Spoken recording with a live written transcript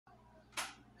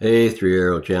Hey,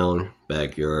 3-arrow challenge,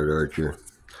 backyard archer.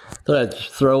 Thought I'd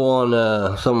throw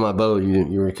on some of my bows.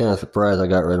 You were kind of surprised I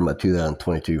got rid of my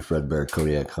 2022 Fredbear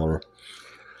Kodiak Hunter.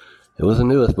 It was the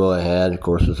newest bow I had. Of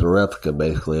course, it's a replica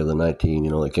basically of the it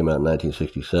came out in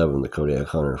 1967, the Kodiak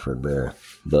Hunter Fredbear.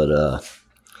 But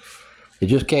it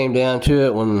just came down to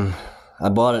it when I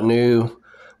bought it new.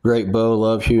 Great bow,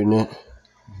 love shooting it,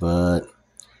 but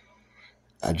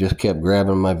I just kept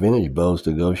grabbing my vintage bows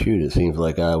to go shoot. It seems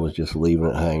like I was just leaving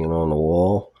it hanging on the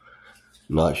wall,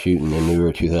 not shooting the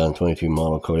newer 2022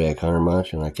 model Kodiak Hunter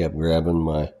much, and I kept grabbing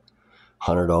my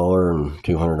 $100 and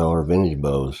 $200 vintage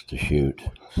bows to shoot.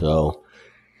 So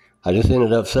I just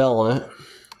ended up selling it,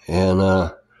 and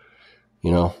I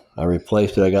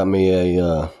replaced it. I got me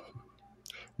a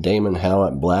Damon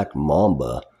Howlett Black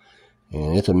Mamba,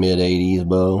 and it's a mid-80s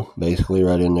bow, basically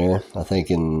right in there. I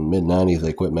think in mid-90s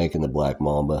they quit making the Black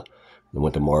Mamba. They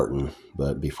went to Martin.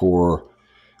 But before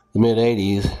the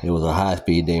mid-80s, it was a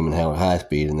high-speed Damon Howlett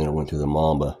high-speed, and then it went to the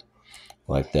Mamba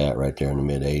like that right there in the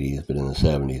mid-80s. But in the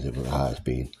 70s, it was a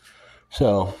high-speed.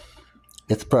 So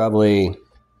it's probably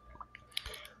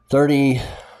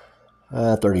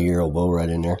 30-year-old bow right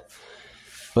in there.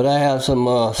 But I have some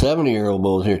 70-year-old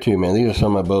bows here too, man. These are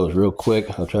some of my bows real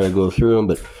quick. I'll try to go through them,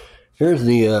 but here's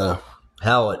the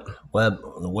Howlett web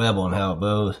on Howlett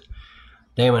bows.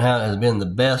 Damon Howlett has been the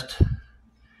best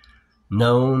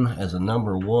known as the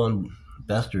 #1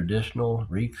 best traditional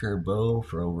recurve bow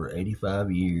for over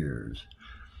 85 years.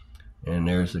 And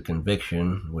there's the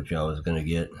Conviction, which I was going to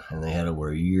get, and they had over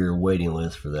a year waiting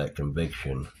list for that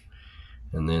Conviction.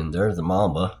 And then there's the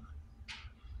Mamba,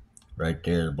 right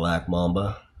there, the Black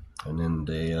Mamba, and then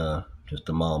just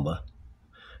the Mamba.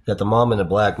 Got the Mamba and the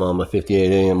Black Mamba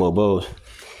 58 AMO bows.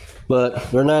 But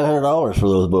they're $900 for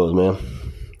those bows, man.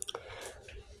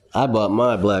 I bought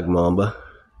my Black Mamba,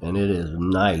 and it is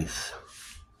nice.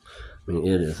 I mean,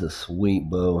 it is a sweet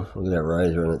bow. Look at that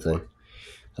riser on that thing.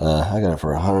 I got it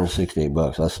for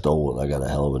 $168. I stole it. I got a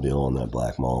hell of a deal on that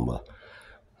Black Mamba.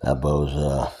 That bow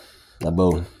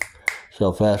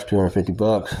sell fast,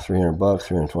 $250, $300,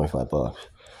 $325. But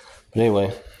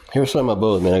anyway, here's some of my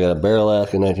bows, man. I got a Bear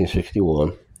Alaska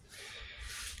 1961.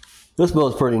 This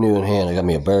bow's pretty new in hand. I got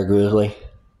me a Bear Grizzly,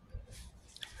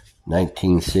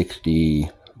 1960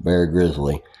 Bear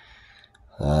Grizzly.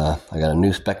 I got a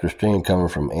new Spectre string coming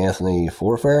from Anthony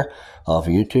Forfair off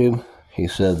of YouTube. He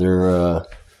said they're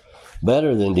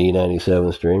better than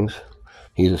D97 strings.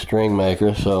 He's a string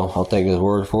maker, so I'll take his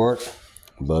word for it.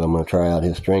 But I'm going to try out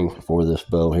his string for this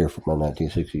bow here for my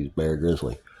 1960s Bear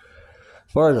Grizzly.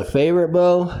 As far as a favorite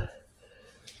bow,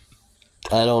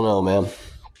 I don't know, man.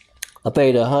 I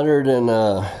paid $100 and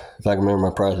if I can remember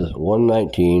my prices,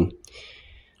 $119.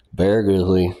 Bear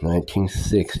Grizzly,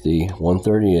 1960,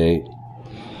 $138.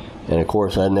 And of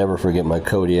course, I never forget my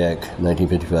Kodiak,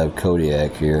 1955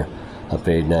 Kodiak here. I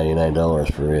paid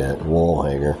 $99 for it, wall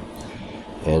hanger.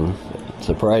 And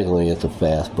surprisingly, it's a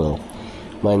fast bow.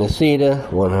 My Nisita,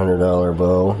 $100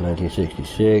 bow,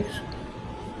 1966.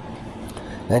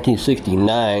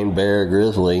 1969 Bear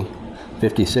Grizzly,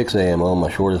 56 AMO,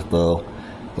 my shortest bow,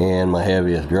 and my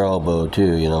heaviest draw bow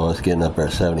too. You know, it's getting up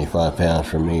there 75 pounds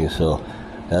for me, so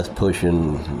that's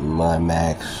pushing my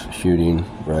max shooting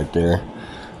right there.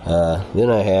 Then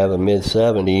I have a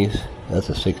mid-70s, that's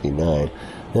a 69.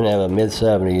 Then I have a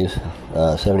mid-70s,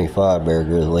 75 Bear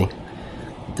Grizzly.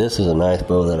 This is a nice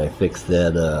bow that I fixed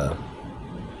that,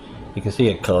 you can see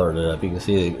it colored it up. You can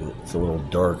see it's a little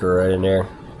darker right in there.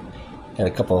 Had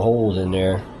a couple of holes in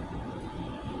there,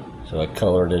 so I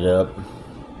colored it up.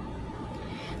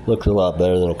 Looks a lot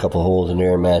better than a couple of holes in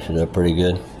there, and matched it up pretty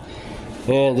good.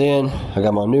 And then I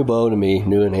got my new bow to me,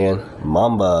 new in hand,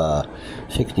 Mamba,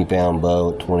 60-pound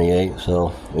bow at 28.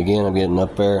 So again, I'm getting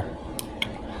up there.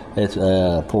 It's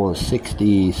pulling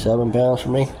 67 pounds for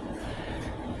me.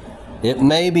 It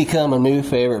may become a new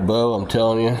favorite bow, I'm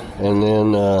telling you. And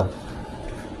then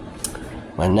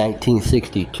my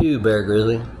 1962 Bear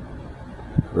Grizzly,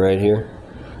 right here.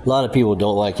 A lot of people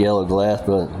don't like yellow glass,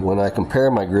 but when I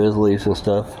compare my Grizzlies and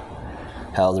stuff,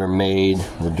 how they're made,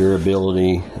 the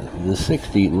durability,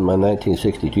 my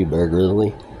 1962 Bear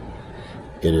Grizzly,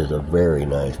 it is a very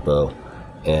nice bow.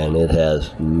 And it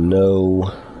has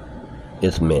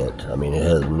it's mint. I mean, it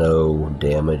has no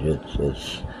damage. It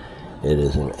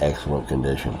is in excellent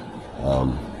condition.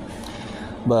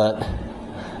 But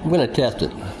I'm going to test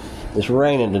it. It's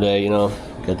raining today, you know.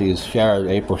 Got these showers,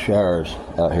 April showers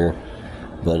out here.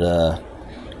 But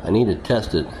I need to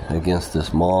test it against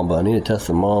this Mamba. I need to test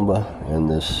the Mamba and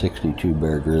this 62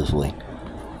 Bear Grizzly.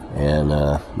 And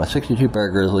my 62 Bear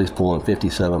Grizzly is pulling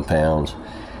 57 pounds.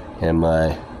 And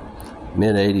my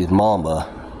mid-80s Mamba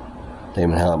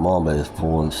Damon Howlett Mamba is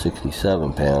pulling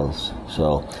 67 pounds.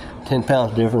 So 10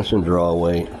 pounds difference in draw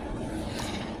weight.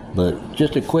 But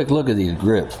just a quick look at these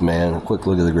grips, man. A quick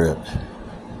look at the grips.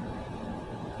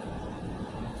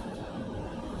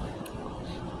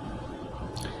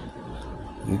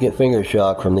 You get finger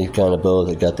shock from these kind of bows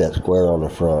that got that square on the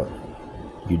front.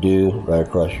 You do, right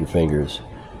across your fingers.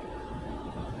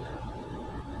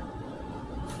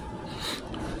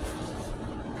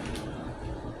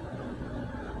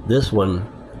 This one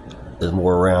is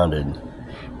more rounded.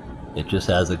 It just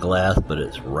has a glass, but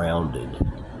it's rounded.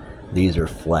 These are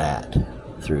flat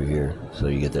through here, so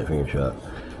you get that finger shock.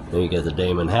 Then you get the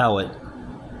Damon Howlett.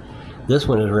 This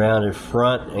one is rounded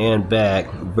front and back.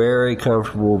 Very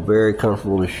comfortable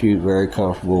to shoot, very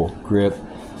comfortable grip,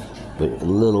 but a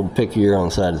little pickier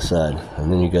on side to side.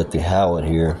 And then you got the Howlett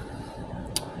here,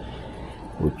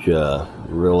 which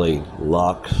really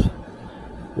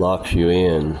locks you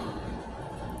in,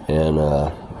 and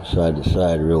side to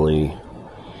side really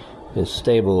is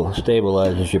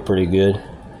stabilizes you pretty good.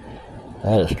 I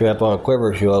had a strap-on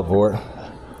quiver show up for it.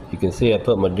 You can see I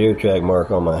put my deer track mark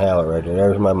on my Howlett right there.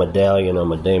 There's my medallion on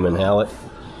my Damon Howlett.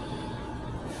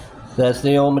 That's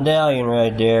the old medallion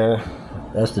right there.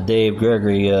 That's the Dave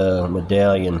Gregory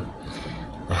medallion.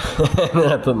 And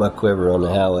then I put my quiver on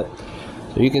the Howlett.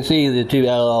 So you can see the two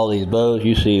out of all these bows.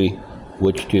 You see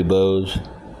which two bows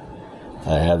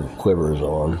I have quivers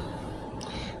on.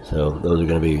 So those are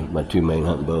going to be my two main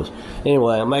hunting bows.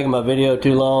 Anyway, I'm making my video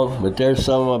too long, but there's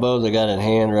some of my bows I got in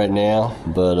hand right now.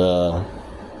 But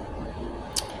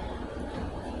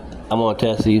I'm going to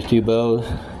test these two bows.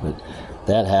 But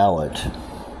that Howlett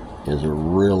is a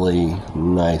really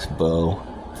nice bow.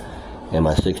 And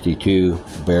my 62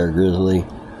 Bear Grizzly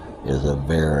is a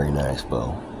very nice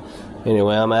bow.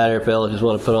 Anyway, I'm out here, fellas. Just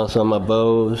want to put on some of my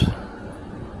bows.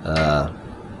 I'm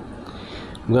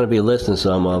going to be listing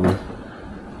some of them.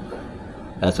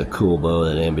 That's a cool bow,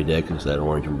 that ambidextrous, that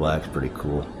orange and black's pretty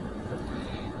cool.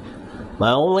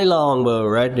 My only longbow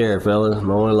right there, fellas.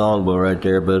 My only longbow right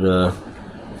there, but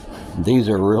these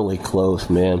are really close,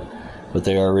 man. But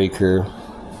they are recurve.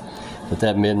 With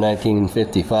that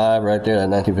mid-1955 right there, that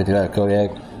 1955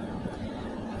 Kodiak,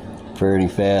 pretty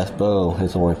fast bow.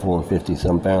 It's only pulling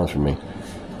 50-some pounds for me.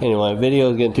 Anyway,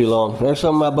 video's getting too long. There's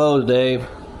some of my bows, Dave.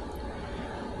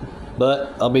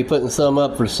 But I'll be putting some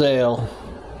up for sale.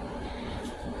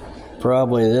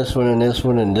 Probably this one and this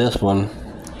one and this one.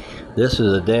 This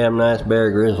is a damn nice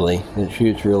Bear Grizzly. It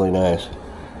shoots really nice.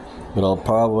 But I'll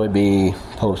probably be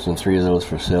posting 3 of those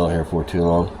for sale here for too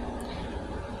long.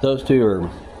 Those two are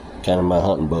kind of my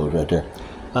hunting bows right there.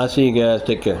 I'll see you guys.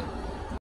 Take care.